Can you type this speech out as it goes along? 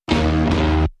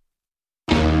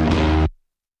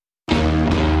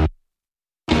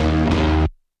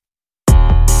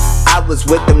was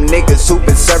with them niggas who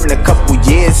been serving a couple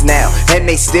years now, and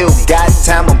they still got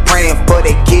time. I'm praying for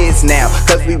their kids now,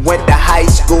 cause we went to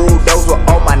high school, those were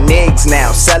all my niggas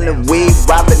now. Selling weed,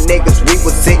 robbing niggas, we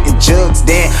was hitting jugs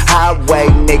then.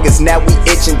 Highway niggas, now we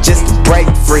itching just to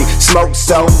break free. Smoke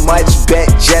so much,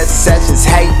 bet Jeff Sessions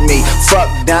hate me.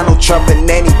 Fuck Donald Trump and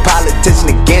any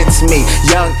politician against me.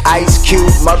 Young Ice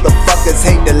Cube, motherfuckers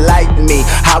hate to like me.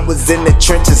 I was in the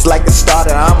trenches like a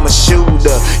starter, I'm a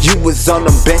shooter. You was on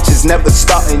them benches, never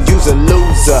starting, you's a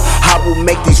loser. I will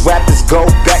make these rappers go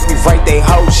back, rewrite they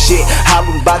whole shit.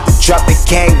 I'm about to drop it,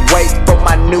 can't wait for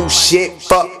my new shit.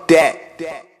 Fuck that,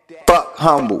 fuck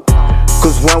humble.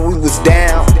 Cause when we was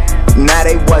down, now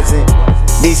they wasn't.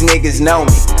 These niggas know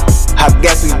me, I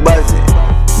guess we buzzing.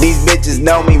 These bitches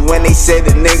know me when they said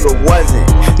the nigga wasn't.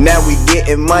 Now we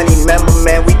getting money, remember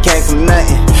man, we came from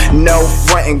nothing. No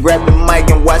frontin', grab the mic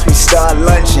and watch me start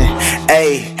lunching.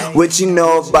 Ayy, what you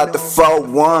know about the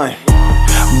 4-1?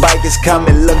 Bikers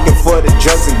coming looking for the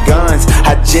drugs and guns.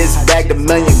 I just bagged 1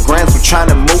 million grams, we're trying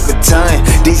to move a ton.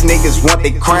 These niggas want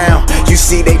their crown, you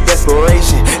see they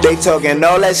desperation. They talking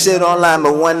all that shit online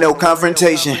but want no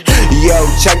confrontation. Yo,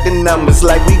 check the numbers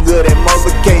like we good at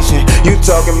multiplication. You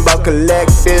talking about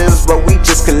collectives, but we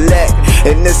just collect.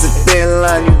 And it's a thin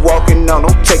line you walking on,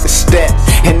 don't take a step.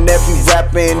 And every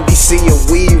rapper in DC a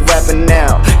weed rapping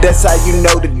now. That's how you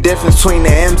know the difference between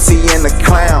the MC and the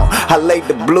clown. I laid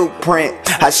the blueprint,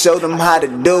 I showed them how to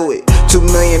do it. 2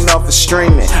 million off of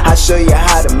streaming, I show you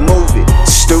how to move it.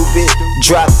 Stupid,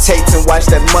 drop tapes and watch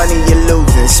that money you're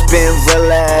losing. Spin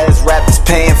real ass rappers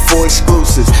paying for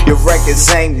exclusives. Your records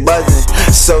ain't buzzing,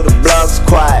 so the blog's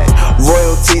quiet.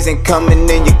 Royalties ain't coming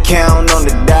in, you count on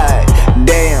the diet.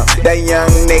 Damn, that young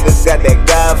nigga got that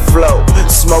God flow.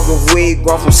 Smoking weed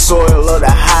grown from soil or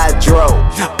the hydro.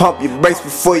 Pump your brakes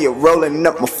before you're rolling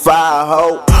up a fire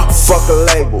hole. Fuck a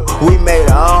label, we made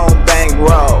our own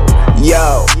bankroll.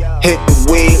 Yo, hit the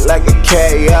weed like a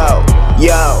KO.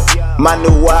 Yo, my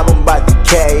new album bout to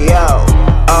KO.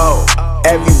 Oh,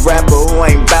 every rapper who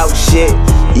ain't bout shit.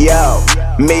 Yo,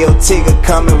 me or Tigger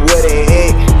coming with a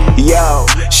hit. Yo,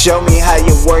 show me how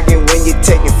you working when you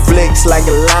taking flicks like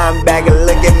a linebacker.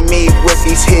 Look at me with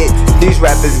these hits. These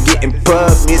rappers getting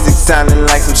pub music sounding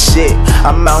like some shit.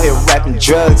 I'm out here rapping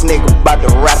drugs, nigga, about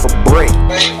to rap a brick.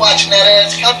 Man, you watching that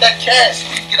ass? Count that cash.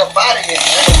 Get up out of here,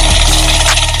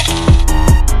 man.